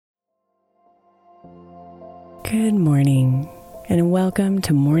Good morning, and welcome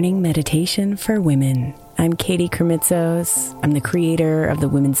to Morning Meditation for Women. I'm Katie Kremitzos. I'm the creator of the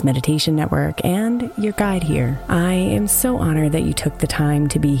Women's Meditation Network and your guide here. I am so honored that you took the time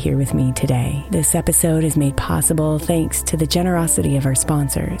to be here with me today. This episode is made possible thanks to the generosity of our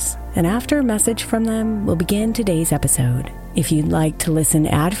sponsors. And after a message from them, we'll begin today's episode. If you'd like to listen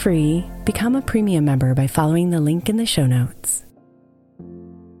ad-free, become a premium member by following the link in the show notes.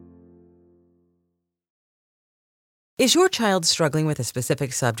 Is your child struggling with a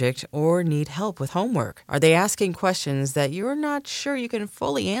specific subject or need help with homework? Are they asking questions that you're not sure you can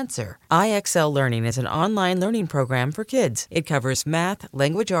fully answer? IXL Learning is an online learning program for kids. It covers math,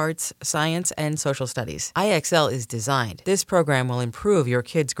 language arts, science, and social studies. IXL is designed. This program will improve your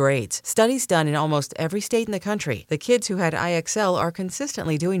kids' grades. Studies done in almost every state in the country. The kids who had IXL are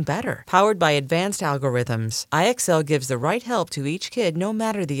consistently doing better. Powered by advanced algorithms, IXL gives the right help to each kid no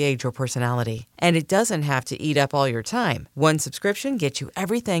matter the age or personality. And it doesn't have to eat up all your time. One subscription gets you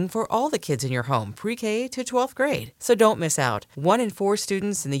everything for all the kids in your home, pre-K to 12th grade. So don't miss out. 1 in 4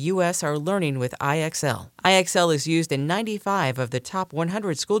 students in the U.S. are learning with IXL. IXL is used in 95 of the top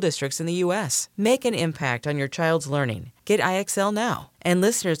 100 school districts in the U.S. Make an impact on your child's learning. Get IXL now. And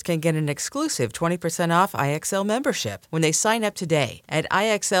listeners can get an exclusive 20% off IXL membership when they sign up today at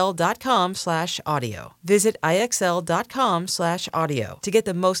IXL.com/audio. Visit IXL.com/audio to get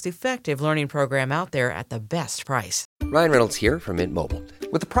the most effective learning program out there at the best price. Ryan Reynolds here from Mint Mobile.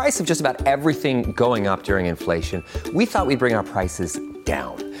 With the price of just about everything going up during inflation, we thought we'd bring our prices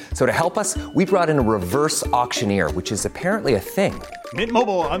down. So to help us, we brought in a reverse auctioneer, which is apparently a thing. Mint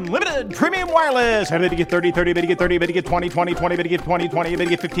Mobile Unlimited Premium Wireless. How to get 30, 30, bit to get 30, bit to get 20, 20, 20, bit to get 20, 20, bit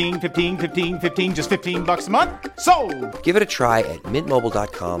to get 15, 15, 15, 15, just $15 a month? Sold! Give it a try at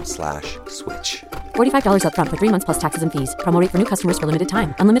mintmobile.com/switch. $45 up front for 3 months plus taxes and fees. Promo rate for new customers for limited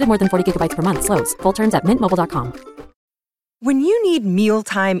time. Unlimited more than 40 gigabytes per month. Slows full terms at mintmobile.com. When you need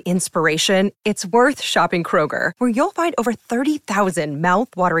mealtime inspiration, it's worth shopping Kroger, where you'll find over 30,000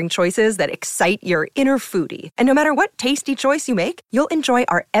 mouth-watering choices that excite your inner foodie. And no matter what tasty choice you make, you'll enjoy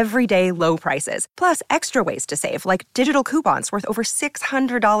our everyday low prices, plus extra ways to save, like digital coupons worth over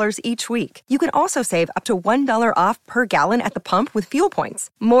 $600 each week. You can also save up to $1 off per gallon at the pump with fuel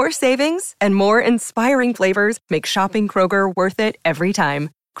points. More savings and more inspiring flavors make shopping Kroger worth it every time.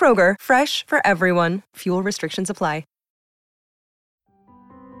 Kroger, fresh for everyone. Fuel restrictions apply.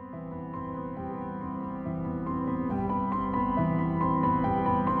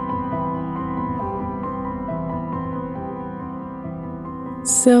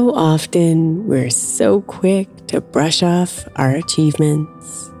 So often, we're so quick to brush off our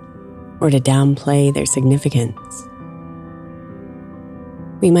achievements or to downplay their significance.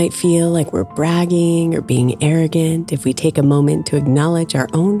 We might feel like we're bragging or being arrogant if we take a moment to acknowledge our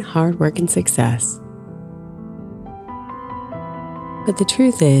own hard work and success. But the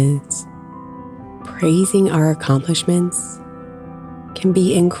truth is, praising our accomplishments can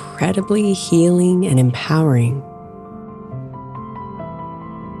be incredibly healing and empowering.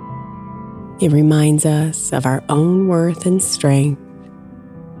 It reminds us of our own worth and strength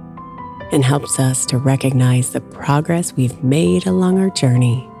and helps us to recognize the progress we've made along our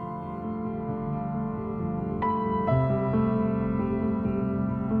journey.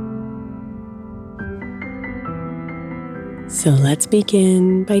 So let's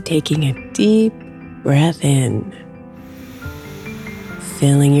begin by taking a deep breath in,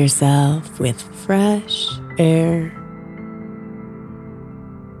 filling yourself with fresh air,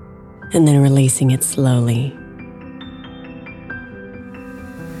 and then releasing it slowly.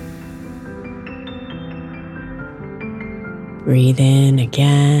 Breathe in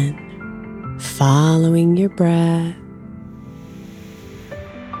again, following your breath.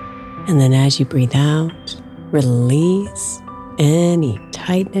 And then as you breathe out, release any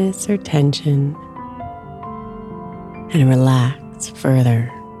tightness or tension and relax further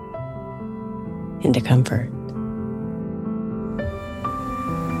into comfort.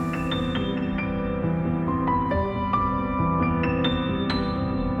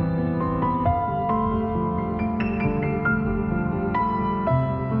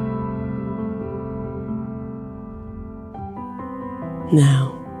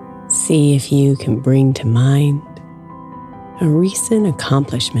 Now, see if you can bring to mind a recent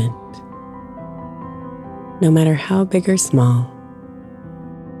accomplishment, no matter how big or small.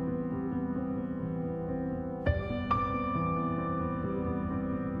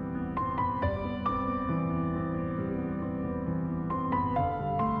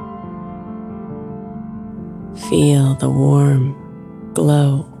 Feel the warm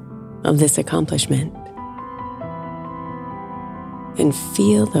glow of this accomplishment and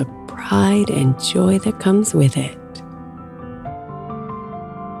feel the pride and joy that comes with it.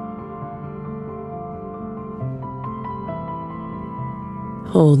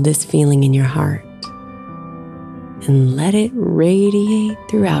 Hold this feeling in your heart and let it radiate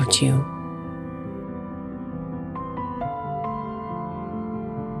throughout you.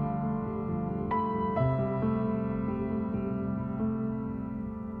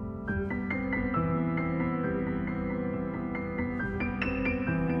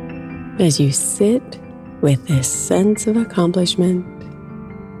 As you sit with this sense of accomplishment,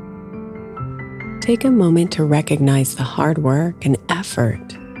 take a moment to recognize the hard work and effort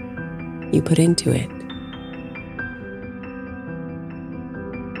you put into it.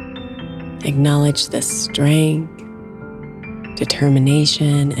 Acknowledge the strength,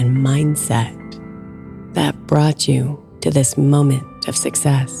 determination, and mindset that brought you to this moment of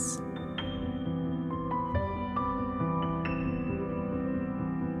success.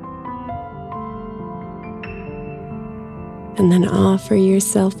 And then offer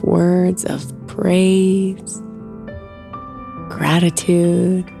yourself words of praise,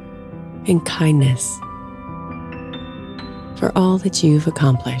 gratitude, and kindness for all that you've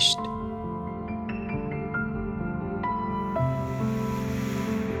accomplished.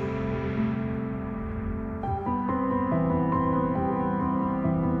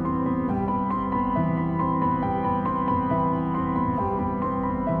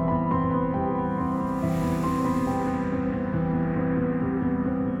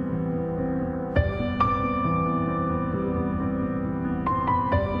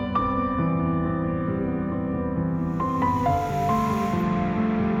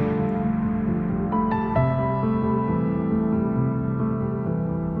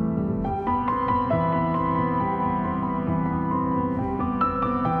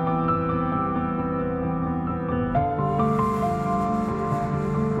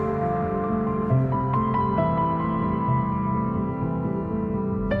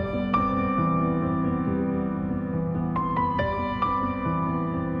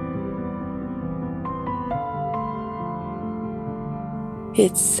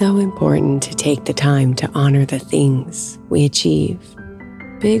 It's so important to take the time to honor the things we achieve,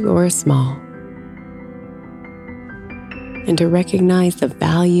 big or small, and to recognize the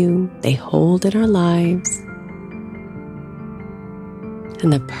value they hold in our lives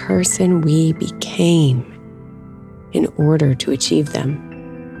and the person we became in order to achieve them.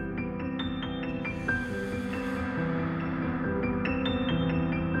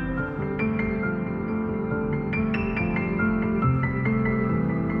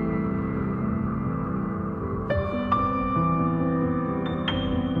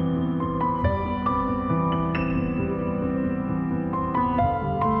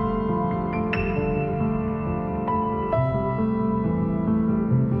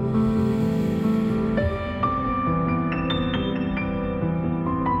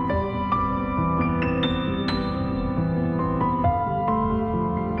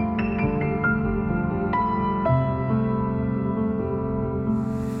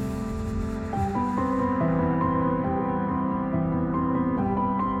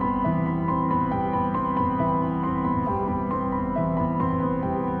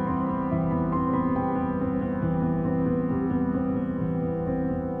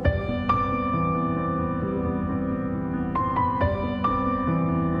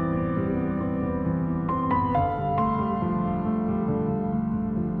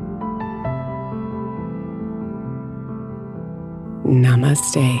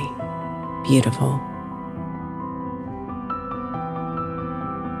 Namaste, beautiful.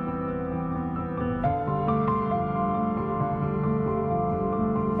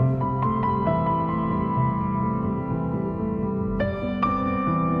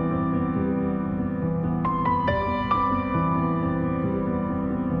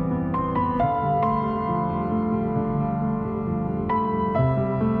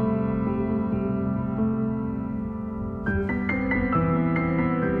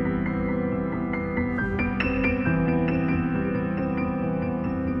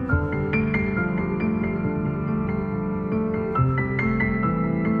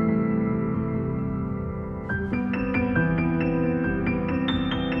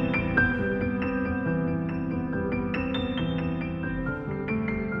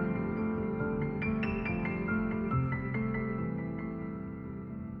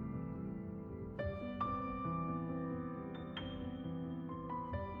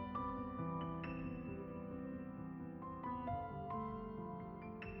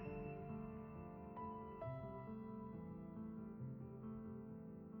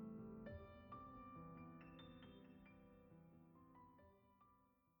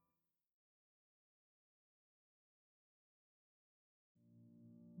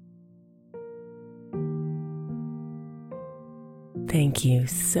 Thank you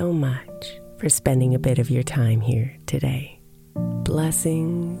so much for spending a bit of your time here today.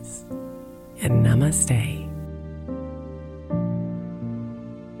 Blessings and namaste.